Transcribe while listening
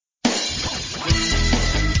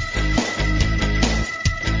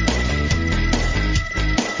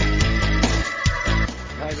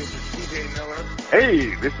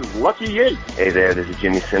This is Lucky Yates. Hey there, this is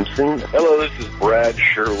Jimmy Simpson. Hello, this is Brad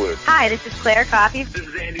Sherwood. Hi, this is Claire Coffey. This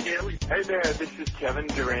is Andy Daly. Hey there, this is Kevin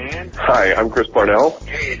Durant. Hi, I'm Chris Parnell.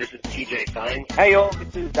 Hey, this is TJ Fine. Hey y'all,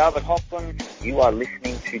 this is David Hoffman. You are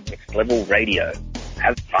listening to Next Level Radio.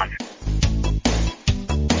 Have fun.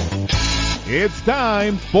 It's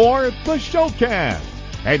time for the Showcast.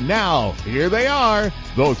 And now, here they are,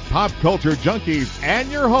 those pop culture junkies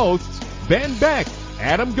and your hosts, Ben Beck,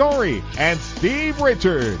 Adam Gorey, and Steve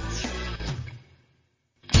Richards.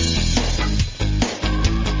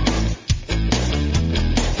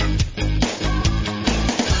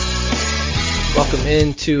 Welcome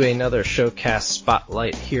into another Showcast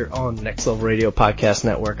Spotlight here on Next Level Radio Podcast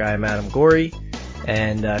Network. I am Adam Gorey,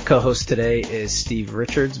 and co-host today is Steve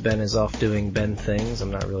Richards. Ben is off doing Ben things. I'm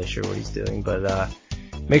not really sure what he's doing, but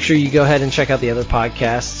make sure you go ahead and check out the other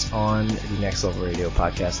podcasts on the Next Level Radio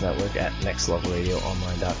Podcast Network at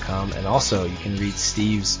nextlevelradioonline.com. And also, you can read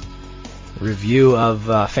Steve's review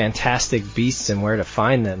of Fantastic Beasts and Where to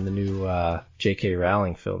Find Them, the new J.K.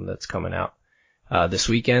 Rowling film that's coming out this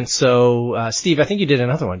weekend. So, Steve, I think you did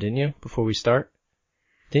another one, didn't you, before we start?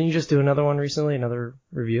 Didn't you just do another one recently, another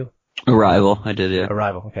review? Arrival, I did, yeah.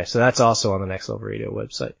 Arrival, okay. So that's also on the Next Level Radio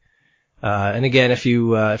website. And again, if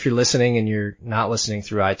you're listening and you're not listening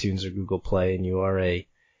through iTunes or Google Play and you are a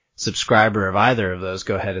subscriber of either of those,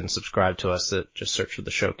 go ahead and subscribe to us. Just search for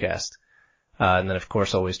the Showcast. And then of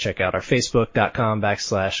course always check out our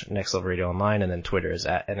Facebook.com/Next Level Radio Online, and then Twitter is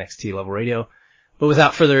at NXT Level Radio. But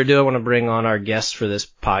without further ado, I want to bring on our guest for this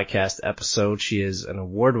podcast episode. She is an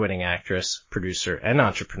award-winning actress, producer, and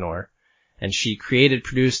entrepreneur, and she created,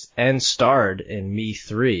 produced, and starred in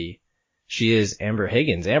Me3. She is Amber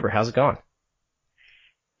Higgins. Amber, how's it going?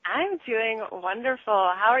 I'm doing wonderful.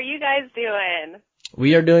 How are you guys doing?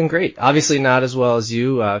 We are doing great. Obviously not as well as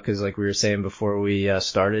you, because like we were saying before we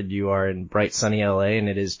started, you are in bright sunny LA, and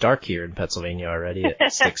it is dark here in Pennsylvania already at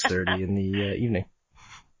 6:30 in the evening.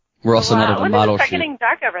 We're also not at a model When does it start shoot. getting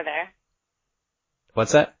dark over there?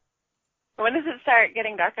 What's that? When does it start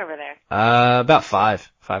getting dark over there? About 5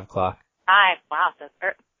 o'clock. 5. Wow,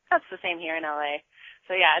 that's the same here in LA.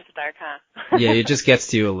 So yeah, it's dark, huh? Yeah, it just gets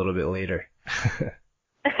to you a little bit later.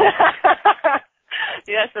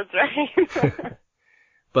 Yes, that's right.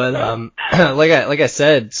 But like I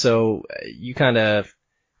said, so you kind of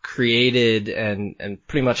created and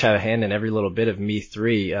pretty much have a hand in every little bit of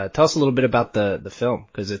Me3. Tell us a little bit about the film,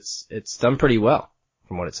 because it's done pretty well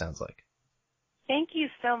from what it sounds like. Thank you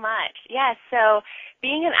so much. Yes, so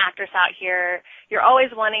being an actress out here, you're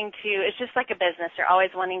always wanting to, it's just like a business, you're always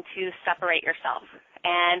wanting to separate yourself.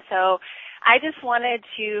 And so I just wanted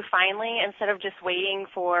to finally, instead of just waiting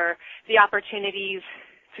for the opportunities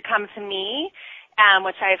to come to me,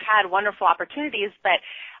 which I've had wonderful opportunities, but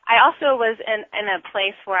I also was in a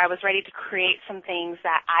place where I was ready to create some things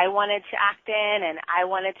that I wanted to act in and I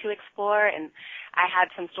wanted to explore, and I had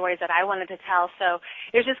some stories that I wanted to tell. So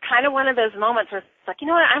it was just kind of one of those moments where it's like, you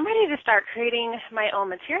know what, I'm ready to start creating my own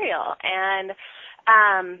material. And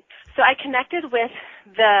so I connected with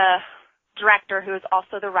the director, who is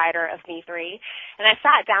also the writer of Me3, and I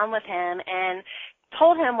sat down with him and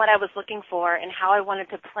told him what I was looking for and how I wanted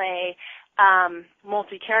to play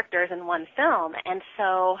multi-characters in one film. And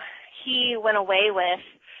so he went away with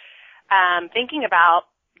thinking about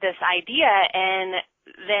this idea, and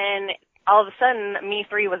then all of a sudden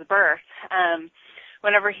Me3 was birthed.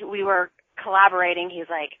 Whenever we were collaborating, he's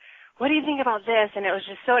like, what do you think about this? And it was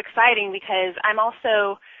just so exciting because I'm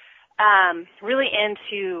also really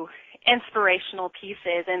into inspirational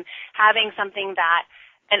pieces and having something that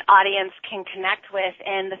an audience can connect with.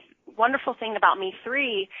 And the wonderful thing about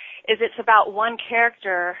Me3 is it's about one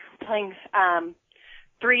character playing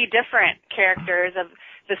 3 different characters of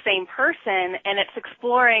the same person, and it's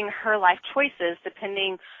exploring her life choices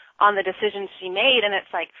depending on the decisions she made. And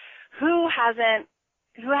it's like, who hasn't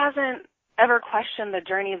ever questioned the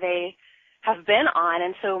journey they have been on?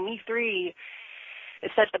 And so Me3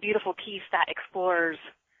 is such a beautiful piece that explores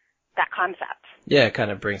that concept. Yeah, it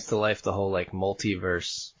kind of brings to life the whole like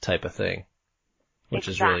multiverse type of thing, which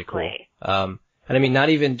is really cool. And I mean, not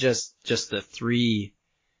even just the 3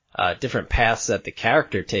 different paths that the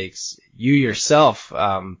character takes. You yourself,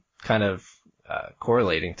 kind of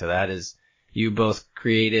correlating to that, is you both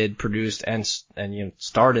created, produced, and you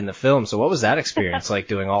starred in the film. So what was that experience like,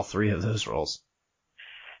 doing all 3 of those roles?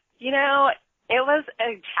 You know, it was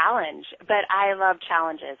a challenge, but I love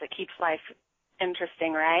challenges. It keeps life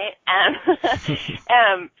interesting, right?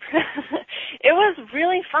 It was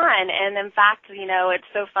really fun, and in fact, you know, it's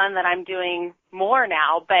so fun that I'm doing more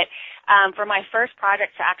now. But for my first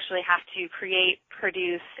project to actually have to create,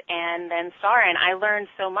 produce, and then star in, I learned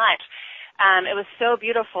so much. It was so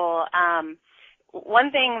beautiful.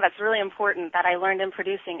 One thing that's really important that I learned in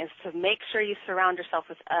producing is to make sure you surround yourself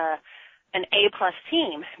with an A-plus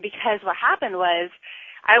team, because what happened was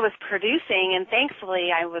I was producing, and thankfully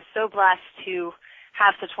I was so blessed to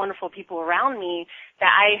have such wonderful people around me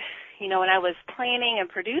that when I was planning and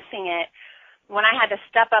producing it, when I had to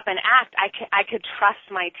step up and act, I could trust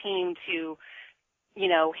my team to,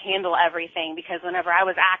 handle everything, because whenever I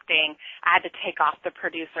was acting, I had to take off the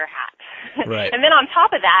producer hat. Right. And then on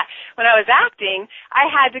top of that, when I was acting, I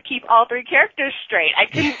had to keep all three characters straight. I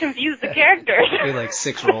couldn't confuse the characters. You had like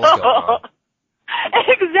 6 roles going on.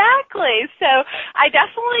 Exactly. So I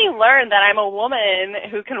definitely learned that I'm a woman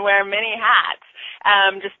who can wear many hats.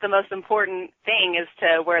 Just the most important thing is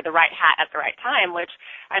to wear the right hat at the right time, which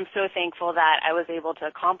I'm so thankful that I was able to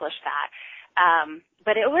accomplish that.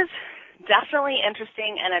 But it was definitely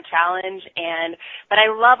interesting and a challenge, but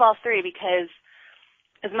I love all three, because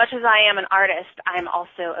as much as I am an artist, I'm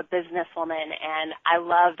also a businesswoman, and I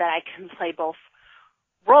love that I can play both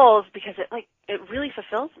roles, because it really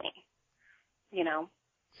fulfills me.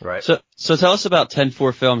 Right. So tell us about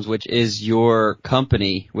 10-4 Films, which is your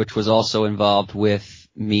company, which was also involved with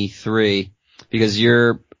Me3, because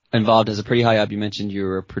you're involved as a pretty high up. You mentioned you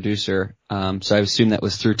were a producer. So I assume that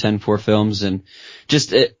was through 10-4 Films, and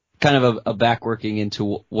just kind of a backworking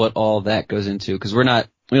into what all that goes into, because we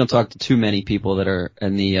don't talk to too many people that are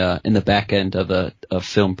in the back end of a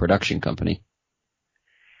film production company.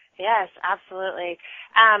 Yes, absolutely.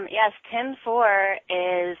 Yes, 10-4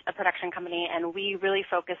 is a production company, and we really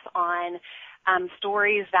focus on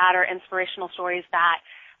stories that are inspirational stories that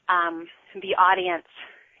the audience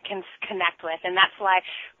can connect with. And that's why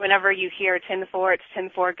whenever you hear 10-4, it's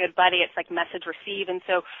 10-4 good buddy. It's like message receive. And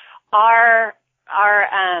so our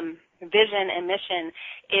vision and mission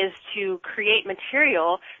is to create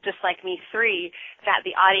material just like Me3 that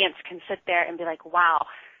the audience can sit there and be like, wow,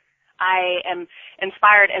 I am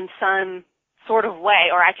inspired in some sort of way,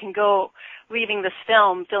 or I can go leaving this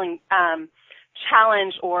film feeling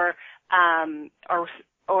challenged, or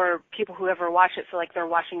people who ever watch it feel like they're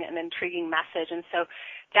watching an intriguing message. And so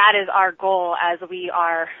that is our goal as we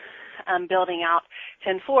are building out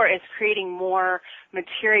 10-4, is creating more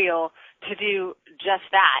material to do just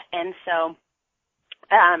that. And so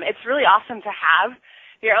it's really awesome to have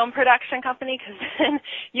your own production company, because then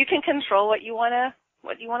you can control what you want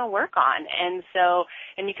to work on. And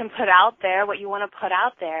you can put out there what you want to put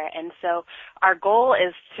out there. And so our goal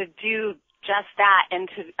is to do just that, and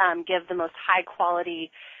to give the most high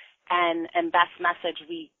quality and best message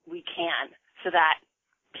we can, so that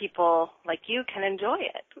people like you can enjoy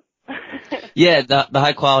it. Yeah, the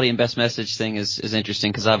high quality and best message thing is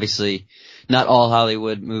interesting, because obviously not all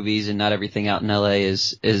Hollywood movies and not everything out in LA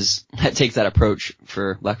takes that approach,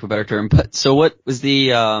 for lack of a better term. But so what was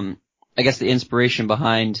the inspiration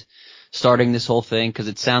behind starting this whole thing? Because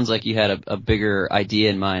it sounds like you had a bigger idea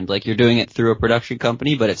in mind. Like, you're doing it through a production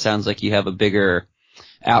company, but it sounds like you have a bigger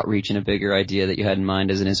outreach and a bigger idea that you had in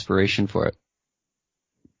mind as an inspiration for it.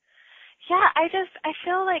 Yeah, I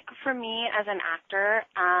feel like for me as an actor,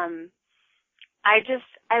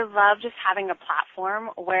 I love just having a platform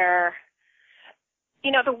where,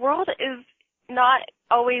 the world is not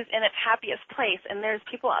always in its happiest place, and there's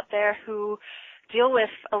people out there who deal with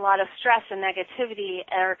a lot of stress and negativity,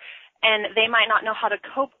 and they might not know how to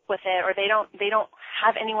cope with it, or they don't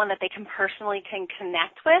have anyone that they can personally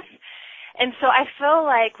connect with. And so I feel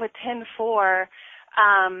like with 10-4,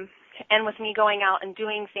 and with me going out and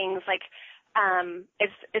doing things, like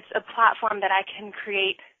it's a platform that I can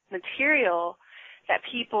create material that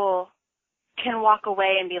people can walk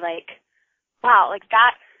away and be like, wow, like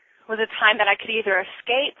that was a time that I could either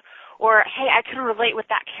escape, or, hey, I could relate with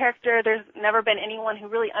that character. There's never been anyone who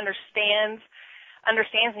really understands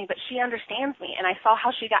me, but she understands me, and I saw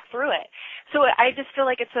how she got through it. So I just feel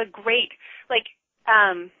like it's a great,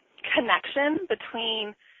 connection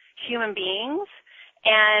between human beings,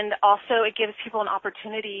 and also it gives people an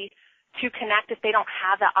opportunity to connect if they don't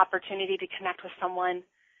have that opportunity to connect with someone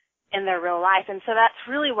in their real life. And so that's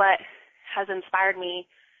really what has inspired me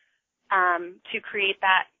to create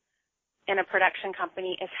that in a production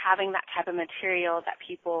company, is having that type of material that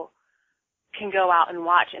people can go out and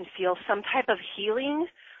watch and feel some type of healing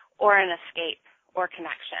or an escape or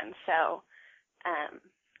connection. So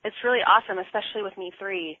it's really awesome, especially with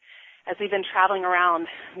Me3, as we've been traveling around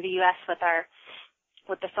the U.S.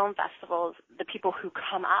 with the film festivals, the people who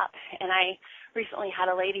come up. And I recently had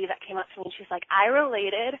a lady that came up to me, and she's like, I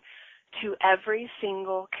related to every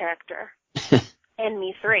single character in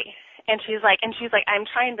Me3. And she's like, I'm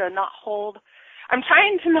trying to not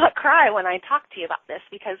cry when I talk to you about this,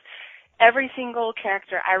 because every single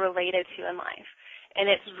character I related to in life. And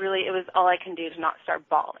it was all I can do to not start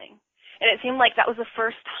bawling. And it seemed like that was the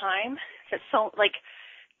first time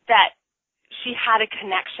that she had a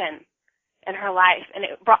connection in her life, and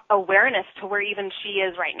it brought awareness to where even she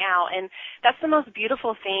is right now. And that's the most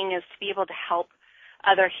beautiful thing, is to be able to help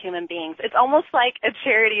other human beings. It's almost like a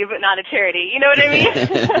charity, but not a charity. You know what I mean?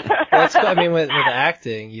 Well, it's cool. I mean, with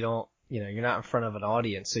acting, you're not in front of an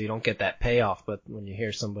audience, so you don't get that payoff. But when you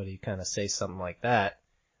hear somebody kind of say something like that,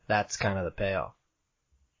 that's kind of the payoff.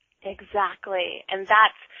 Exactly. And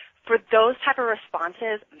for those type of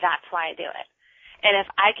responses, that's why I do it. And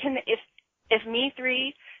if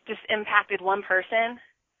Me3 just impacted one person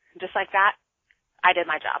just like that, I did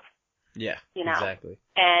my job. Yeah, exactly.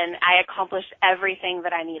 And I accomplished everything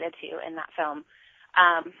that I needed to in that film,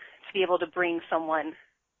 to be able to bring someone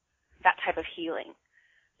that type of healing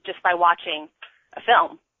just by watching a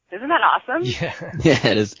film. Isn't that awesome? Yeah,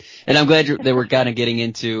 it is. And I'm glad that we're kind of getting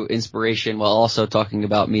into inspiration while also talking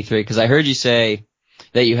about Me3, because I heard you say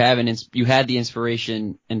that you had the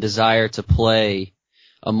inspiration and desire to play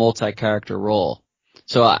a multi-character role.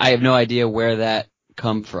 So I have no idea where that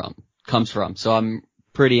comes from. So I'm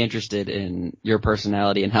pretty interested in your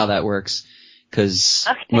personality and how that works, because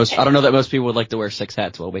I don't know that most people would like to wear 6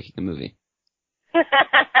 hats while making a movie.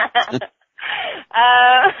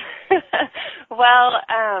 Well,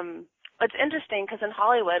 it's interesting because in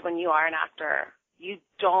Hollywood, when you are an actor, you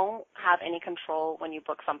don't have any control when you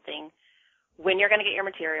book something, when you're going to get your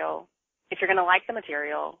material, if you're going to like the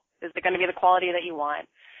material, is it going to be the quality that you want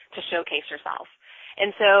to showcase yourself.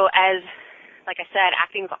 And so like I said,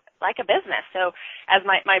 acting's like a business. So as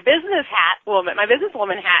my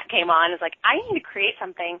businesswoman hat came on, it's like, I need to create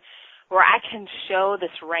something where I can show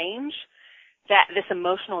this range, this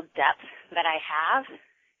emotional depth that I have.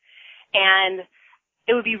 And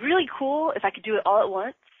it would be really cool if I could do it all at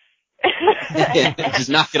once. Just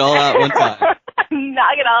knock it all out at one time.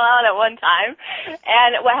 Knock it all out at one time.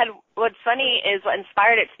 And what's funny is what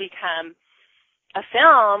inspired it to become a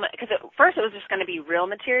film, because at first it was just going to be real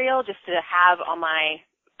material just to have on my,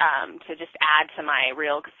 to just add to my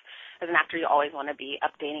reel, because as an actor you always want to be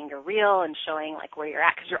updating your reel and showing like where you're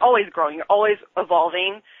at, because you're always growing, you're always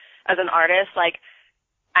evolving as an artist. Like,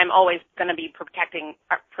 I'm always going to be perfecting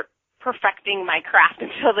my craft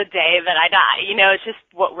until the day that I die. It's just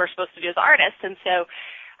what we're supposed to do as artists. And so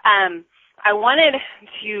I wanted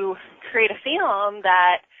to create a film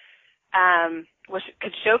that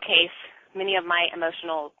could showcase many of my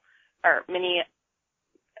emotions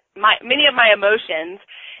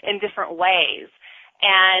in different ways.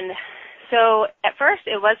 And so at first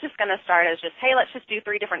it was just going to start as just, hey, let's just do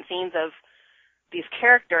 3 different scenes of these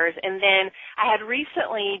characters. And then I had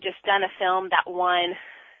recently just done a film that won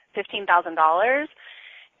 $15,000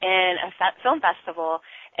 in a film festival.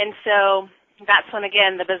 And so that's when,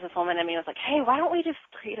 again, the businesswoman in me was like, hey, why don't we just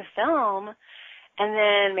create a film and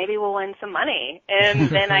then maybe we'll win some money. And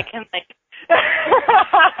then I can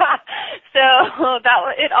so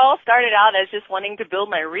it all started out as just wanting to build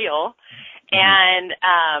my reel, and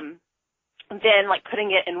then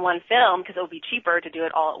putting it in one film because it would be cheaper to do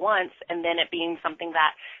it all at once, and then it being something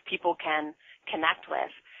that people can connect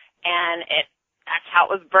with, and that's how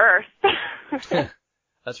it was birthed.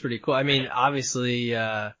 That's pretty cool. I mean, obviously,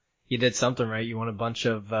 you did something right. You won a bunch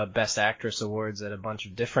of Best Actress awards at a bunch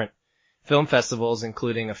of different film festivals,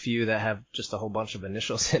 including a few that have just a whole bunch of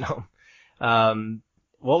initials in them.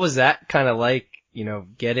 What was that kind of like,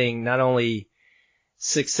 getting not only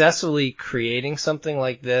successfully creating something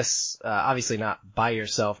like this, obviously not by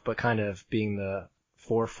yourself, but kind of being the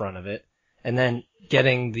forefront of it, and then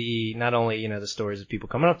getting not only, the stories of people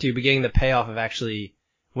coming up to you, but getting the payoff of actually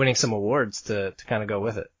winning some awards to kind of go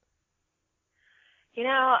with it?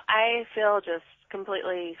 I feel just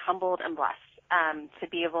completely humbled and blessed, to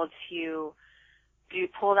be able to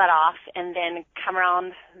pull that off and then come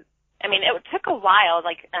around. I mean, it took a while,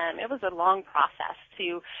 it was a long process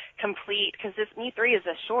to complete, because this Me3 is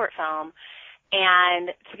a short film, and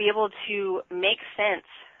to be able to make sense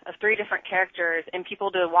of 3 different characters and people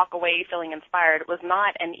to walk away feeling inspired was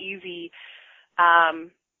not an easy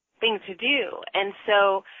thing to do. And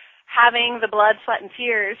so having the blood, sweat, and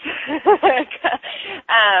tears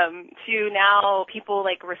to now people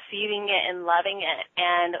receiving it and loving it,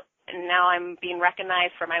 and now I'm being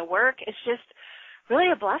recognized for my work, it's just really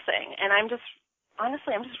a blessing. And I'm just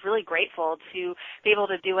really grateful to be able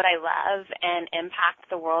to do what I love and impact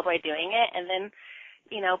the world by doing it. And then,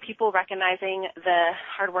 people recognizing the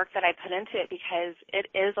hard work that I put into it, because it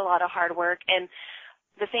is a lot of hard work. And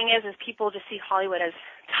the thing is people just see Hollywood as,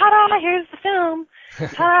 ta-da, here's the film,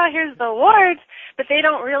 ta-da, here's the awards. but they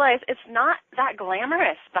don't realize it's not that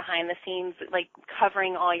glamorous behind the scenes, like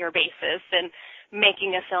covering all your bases and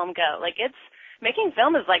making a film go. Like making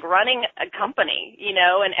film is like running a company, you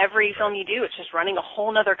know, and every film you do, it's just running a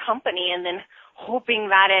whole nother company and then hoping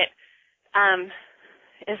that it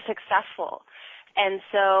is successful. And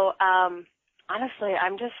so, honestly,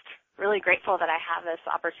 I'm just really grateful that I have this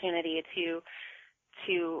opportunity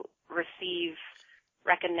to receive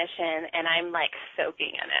recognition, and I'm like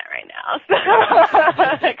soaking in it right now,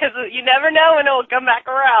 because you never know when it will come back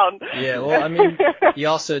around. Yeah, well, I mean, you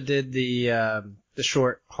also did the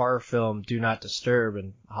short horror film "Do Not Disturb,"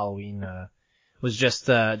 and Halloween was just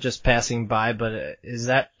passing by. But is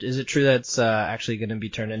it true that it's actually going to be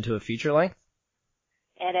turned into a feature length?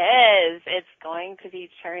 It is. It's going to be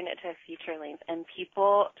turned into a feature length, and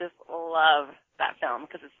people just love that film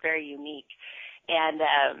because it's very unique. And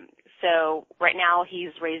so right now he's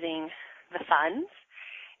raising the funds,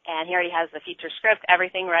 and he already has the feature script,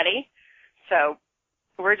 everything ready. So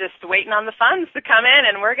we're just waiting on the funds to come in,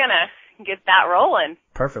 and we're gonna get that rolling.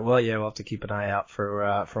 Perfect. Well, yeah, we'll have to keep an eye out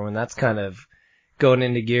for when that's kind of going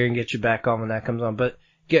into gear and get you back on when that comes on. But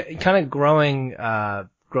kind of growing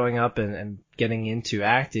up and getting into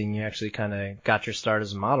acting, you actually kind of got your start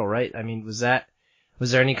as a model, right? I mean, was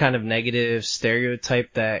there any kind of negative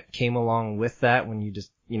stereotype that came along with that when you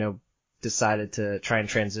just, decided to try and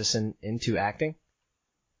transition into acting?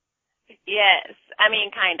 Yes. I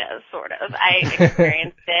mean, kind of, sort of. I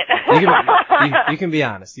experienced it. You can be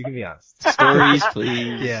honest. Stories,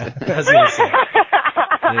 please. Yeah, I was going to say.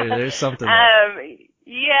 There's something there.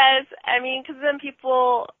 Yes. I mean, because then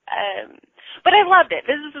people, but I loved it.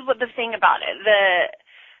 This is what the thing about it.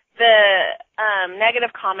 The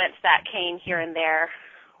negative comments that came here and there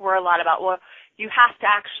were a lot about, well, you have to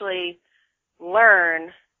actually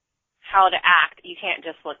learn how to act. You can't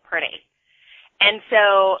just look pretty. And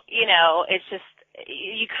so, it's just,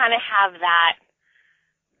 you kind of have that,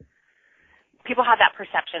 people have that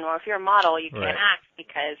perception, well, if you're a model, you can't act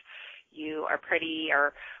because you are pretty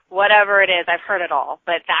or whatever it is. I've heard it all,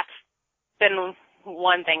 but that's been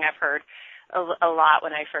one thing I've heard a lot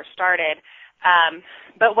when I first started.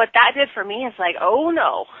 But what that did for me is like, oh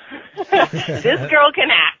no, this girl can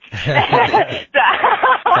act.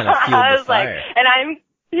 Kind of fueled I was the fire. like, and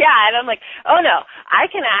I'm like, oh no, I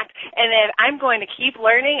can act, and then I'm going to keep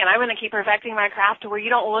learning, and I'm going to keep perfecting my craft to where you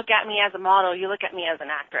don't look at me as a model, you look at me as an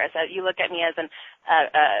actress, you look at me as an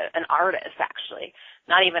artist, actually,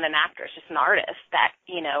 not even an actress, just an artist that,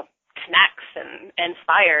 connects and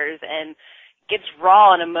inspires and gets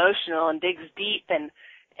raw and emotional and digs deep and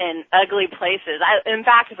ugly places. In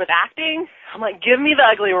fact, with acting, I'm like, give me the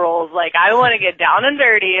ugly roles. Like, I want to get down and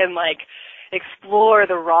dirty and like explore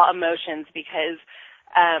the raw emotions because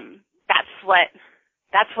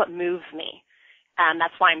that's what moves me.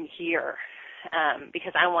 That's why I'm here,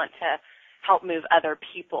 because I want to help move other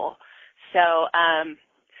people. So,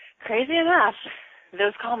 crazy enough,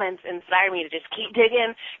 those comments inspire me to just keep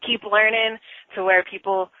digging, keep learning to where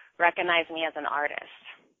people recognize me as an artist.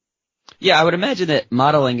 Yeah, I would imagine that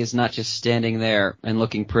modeling is not just standing there and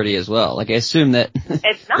looking pretty as well. Like, I assume that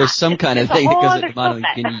there's some kind of thing that goes into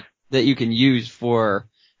modeling that you can use for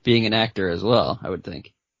being an actor as well, I would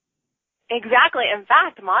think. Exactly. In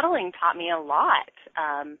fact, modeling taught me a lot.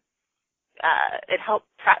 It helped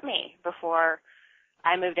prep me before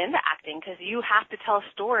I moved into acting because you have to tell a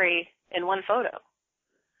story in one photo.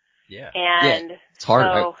 Yeah. And it's hard.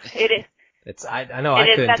 So it is. I know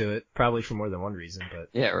I couldn't do it, probably for more than one reason, but.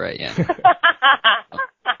 Yeah, right, yeah.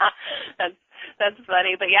 That's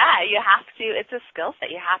funny. But yeah, you have to, it's a skill set.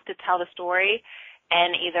 You have to tell the story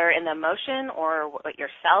and either in the emotion or what you're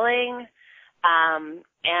selling.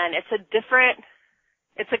 And it's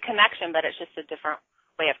a connection, but it's just a different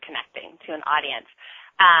way of connecting to an audience.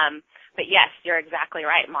 But yes, you're exactly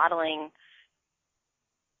right. Modeling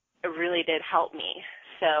really did help me.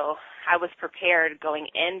 So I was prepared going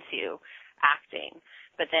into acting,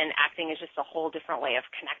 but then acting is just a whole different way of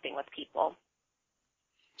connecting with people.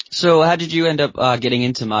 So how did you end up getting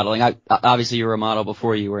into modeling? Obviously you were a model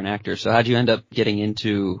before you were an actor, so how did you end up getting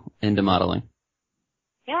into modeling?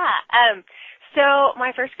 Yeah, so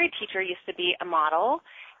my first grade teacher used to be a model,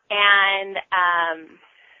 and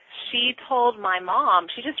she told my mom,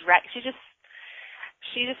 she just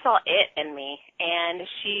saw it in me, and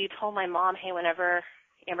she told my mom, hey, whenever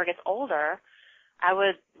Amber gets older, I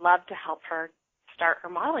would love to help her start her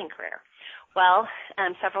modeling career. Well,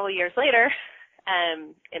 several years later,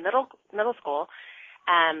 in middle school,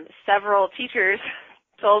 several teachers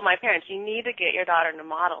told my parents, you need to get your daughter into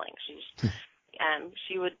modeling.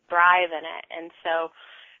 She would thrive in it. And so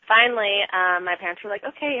finally, my parents were like,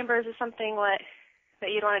 okay, Amber, is this something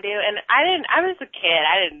that you'd want to do? And I was a kid.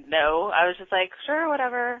 I didn't know. I was just like, sure,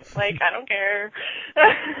 whatever. Like, I don't care.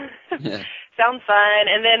 Yeah. Sounds fun.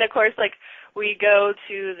 And then, of course, like, we go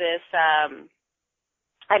to this,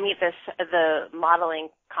 I meet the modeling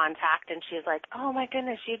contact, and she's like, oh my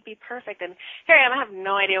goodness, she'd be perfect. And here I am, I have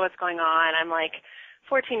no idea what's going on. I'm like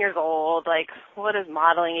 14 years old. Like, what does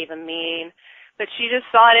modeling even mean? But she just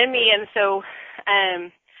saw it in me, and so,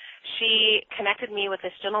 she connected me with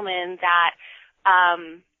this gentleman that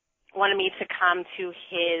wanted me to come to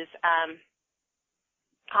his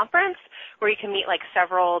conference where you can meet like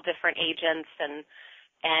several different agents and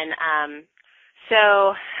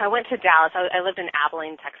so I went to Dallas. I lived in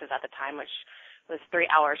Abilene, Texas at the time, which was 3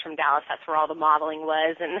 hours from Dallas. That's where all the modeling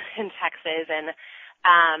was in Texas. And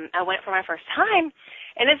I went for my first time,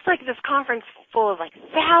 and it's like this conference full of like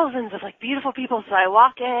thousands of like beautiful people. So I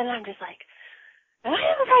walk in, and I'm just like, am I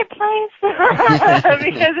in the right place?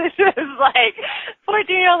 Because it's just like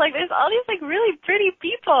 14-year-old, like there's all these like really pretty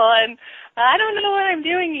people, and I don't know what I'm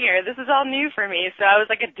doing here. This is all new for me. So I was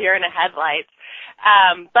like a deer in the headlights.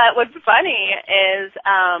 But what's funny is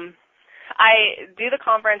I do the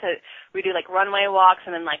conference. We do like runway walks,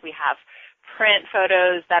 and then like we have print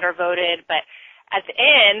photos that are voted. But at the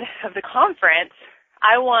end of the conference,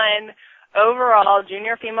 I won overall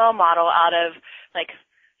junior female model out of like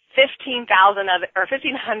 1,500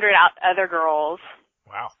 other girls.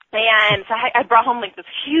 Wow. And so I brought home like this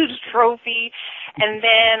huge trophy, and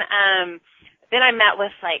then I met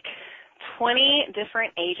with like 20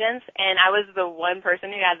 different agents, and I was the one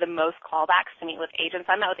person who had the most callbacks to meet with agents.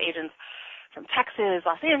 I met with agents from Texas,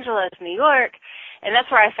 Los Angeles, New York, and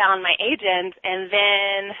that's where I found my agent. And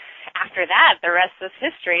then after that, the rest was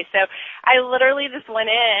history. So I literally just went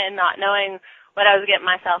in not knowing what I was getting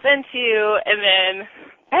myself into, and then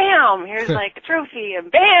bam, here's like a trophy,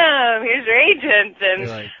 and bam, here's your agent, and you're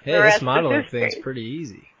like, hey, this modeling thing's pretty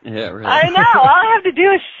easy. Yeah, really. I know. All I have to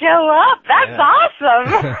do is show up. That's awesome.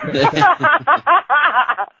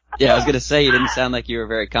 Yeah, I was gonna say you didn't sound like you were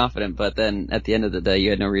very confident, but then at the end of the day, you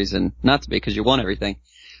had no reason not to be because you won everything.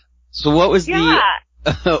 So what was the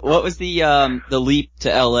leap to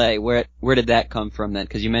LA? Where did that come from then?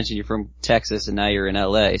 Because you mentioned you're from Texas and now you're in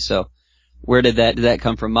LA. So where did that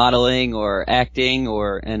come from? Modeling or acting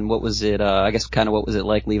and what was it? I guess kind of what was it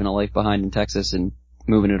like leaving a life behind in Texas and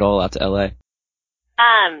moving it all out to LA?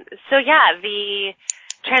 So yeah, the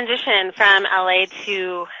transition from LA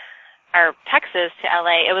or Texas to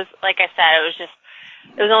LA, it was, like I said,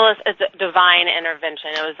 it was almost a divine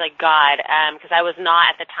intervention. It was like God, because I was not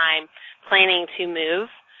at the time planning to move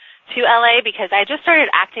to LA because I just started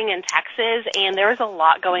acting in Texas, and there was a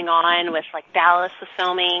lot going on with like Dallas was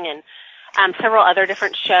filming and several other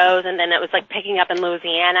different shows, and then it was like picking up in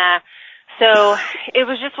Louisiana. So it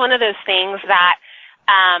was just one of those things that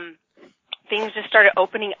things just started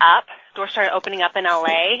opening up. Doors started opening up in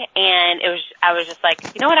LA, and I was just like,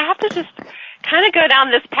 you know what, I have to just kind of go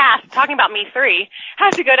down this path, talking about Me3, I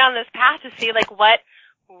have to go down this path to see like what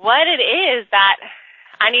it is that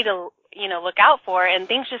I need to, look out for. And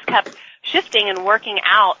things just kept shifting and working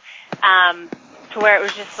out, to where it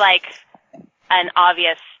was just like an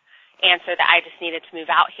obvious answer that I just needed to move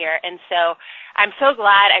out here. And so I'm so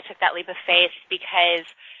glad I took that leap of faith because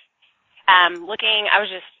I was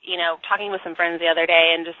just, talking with some friends the other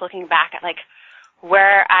day and just looking back at like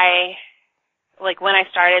when I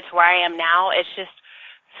started to where I am now, it's just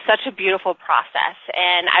such a beautiful process,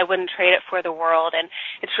 and I wouldn't trade it for the world. And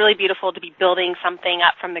it's really beautiful to be building something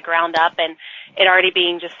up from the ground up and it already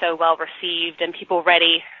being just so well received and people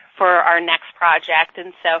ready for our next project.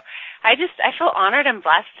 And so I feel honored and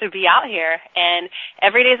blessed to be out here, and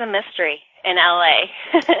every day is a mystery in LA.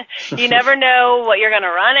 You never know what you're going to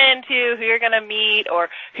run into, who you're going to meet, or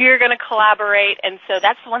who you're going to collaborate. And so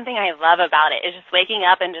that's one thing I love about it, is just waking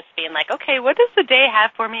up and just being like, okay, what does the day have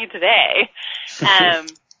for me today?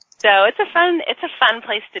 So it's a fun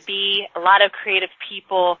place to be, a lot of creative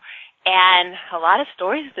people, and a lot of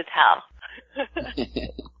stories to tell.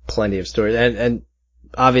 Plenty of stories. And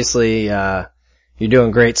obviously, you're doing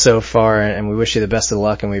great so far, and we wish you the best of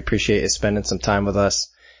luck, and we appreciate you spending some time with us.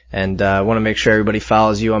 And I want to make sure everybody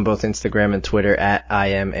follows you on both Instagram and Twitter at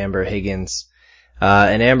 @IamAmberHiggins.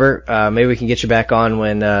 And Amber, maybe we can get you back on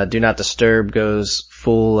when Do Not Disturb goes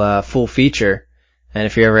full feature. And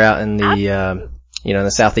if you're ever out in the in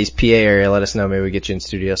the Southeast PA area, let us know. Maybe we get you in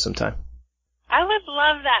studio sometime. I would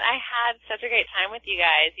love that. I had such a great time with you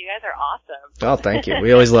guys. You guys are awesome. Oh, thank you.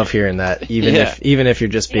 We always love hearing that, even if you're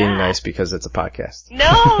just being nice because it's a podcast.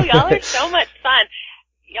 No, y'all are so much fun.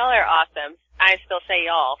 Y'all are awesome. I still say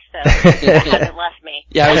y'all, so that hasn't left me.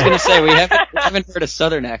 Yeah, I was gonna say we haven't heard a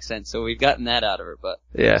Southern accent, so we've gotten that out of her. But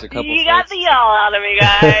yeah, there's a couple You got the y'all out of me,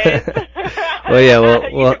 guys. Well, yeah, well,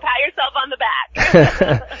 you can pat yourself on the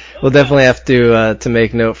back. We'll definitely have to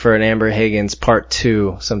make note for an Amber Higgins part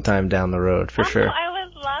 2 sometime down the road for sure. I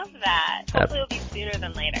would love that. Hopefully it'll be sooner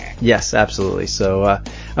than later. Yes, absolutely. So, all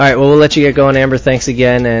right, well, we'll let you get going, Amber. Thanks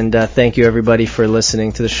again, and thank you everybody for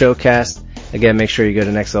listening to the showcast. Again, make sure you go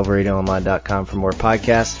to nextlevelradioonline.com for more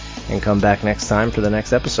podcasts, and come back next time for the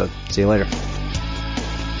next episode. See you later.